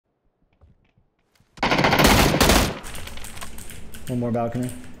One more balcony.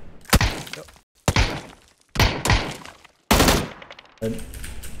 Yep. Good.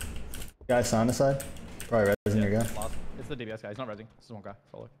 Guy on the side. Probably resin your guy. It's the DBS guy. He's not resin. This is one guy.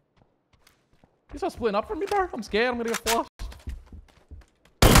 Solo. He's not splitting up from me, bro. I'm scared. I'm gonna get flushed.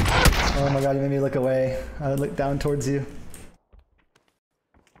 Oh my god, you made me look away. I looked down towards you.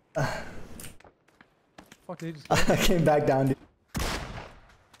 Fuck, did he just I came back down, dude.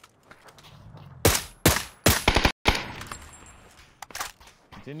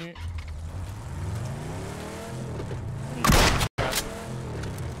 Continue.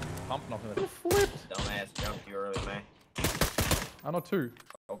 Pump nothing. Flipped. Dumbass jumped you early, man. I know two.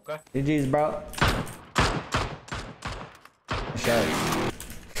 Okay. GG's, bro. Shot.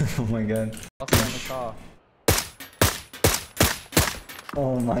 Oh my god. Last guy in the car.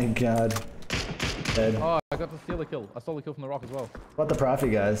 Oh my god. Dead. Oh, I got to steal the kill. I stole the kill from the rock as well. What about the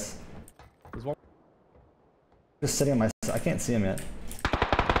Profi guys? There's one. Just sitting on my. I can't see him yet.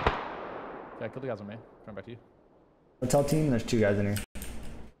 Yeah, kill the guys on me. Coming back to you. Hotel team. There's two guys in here.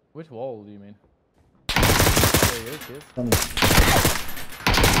 Which wall do you mean? There he is, kid.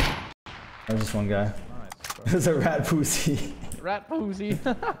 There's just one guy. Nice. There's a rat pussy. Rat Posey.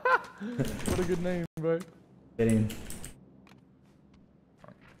 What a good name, bro. Kidding.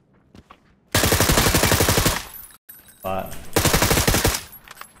 Bot.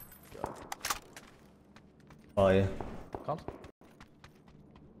 Oh yeah. Can't.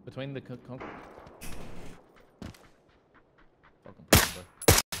 Between the Fucking pussy, bro.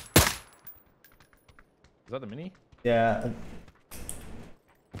 Is that the mini? Yeah.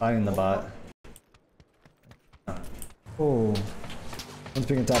 Finding the bot. Oh. One's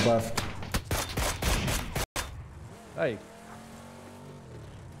peeking top left. Hey.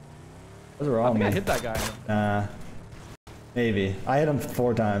 Those are all I think me. I hit that guy. Nah. Maybe. I hit him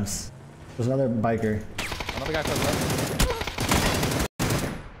 4 times. There's another biker. Another guy close left.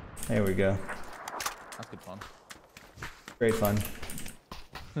 There we go. That's good fun. Great fun.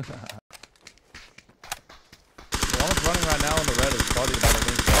 The one that's running right now on the red is body about to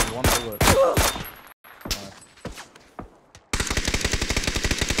link. One bullet. Nice.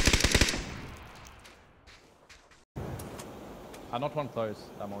 I knocked one close.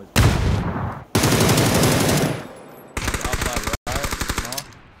 I'm always. Outside right. No.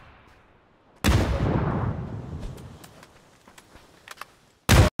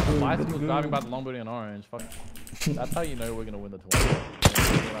 Bicycle's driving by the long booty and orange. Fuck. That's how you know we're gonna win the tournament.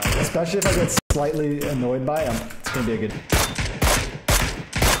 Especially if I get slightly annoyed by him. It's gonna be a good.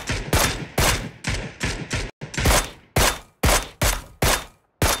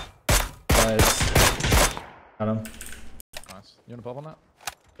 Guys. Got him. Nice. You wanna pop on that?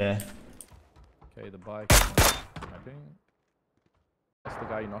 Yeah. Okay, the bike. Mapping. That's the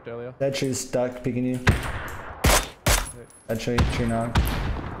guy you knocked earlier. That tree's stuck, peeking you. That tree knocked.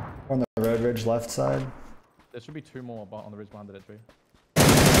 On the road ridge left side. There should be 2 more on the ridge behind the dead tree.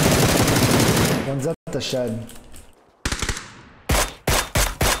 One's at the shed.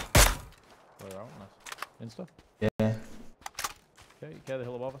 Where are we? Nice. Insta? Yeah. Okay, care the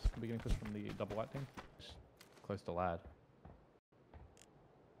hill above us. Could be getting pushed from the double white team. Close to lad.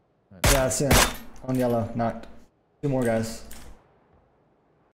 Right. Yeah, I see him. On yellow, knocked. 2 more guys.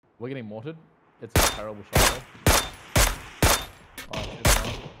 We're getting mortared. It's a terrible shot though. Oh, shit,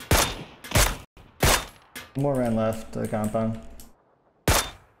 One more ran left to the compound.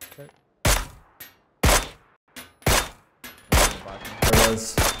 okay. There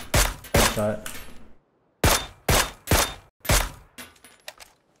was. Headshot.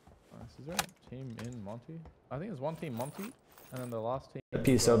 Nice. Is there a team in Monty? I think there's one team Monty, and then the last team. The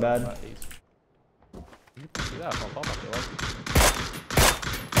P so bad. East. You can see that on top, I feel like.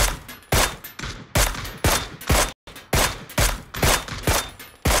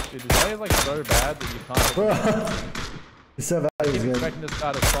 Dude, this play is like so bad that you can't. He's so bad, I he's keep good. expecting this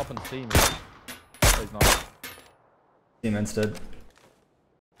guy to stop and see me. But he's not. Team instead.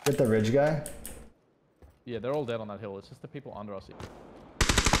 Get the ridge guy. Yeah, they're all dead on that hill. It's just the people under us.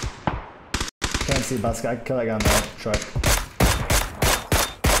 Can't see bus guy. Kill that guy on the truck.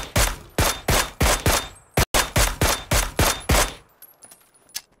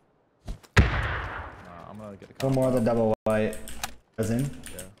 Nah, I'm gonna get the car. One more of the double white. Resin.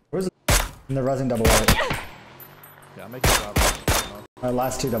 Yeah. Where's it? In the resin double white. Yeah, I'm making it grab.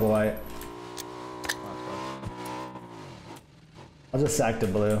 Last 2 double white. Nice, bro. I'll just sack to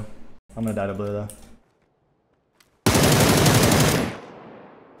blue. I'm gonna die to blue though.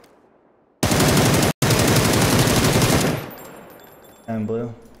 And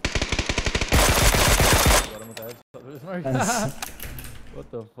blue. Got him with the head. Nice. What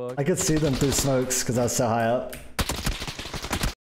the fuck? I could see them through smokes because I was so high up.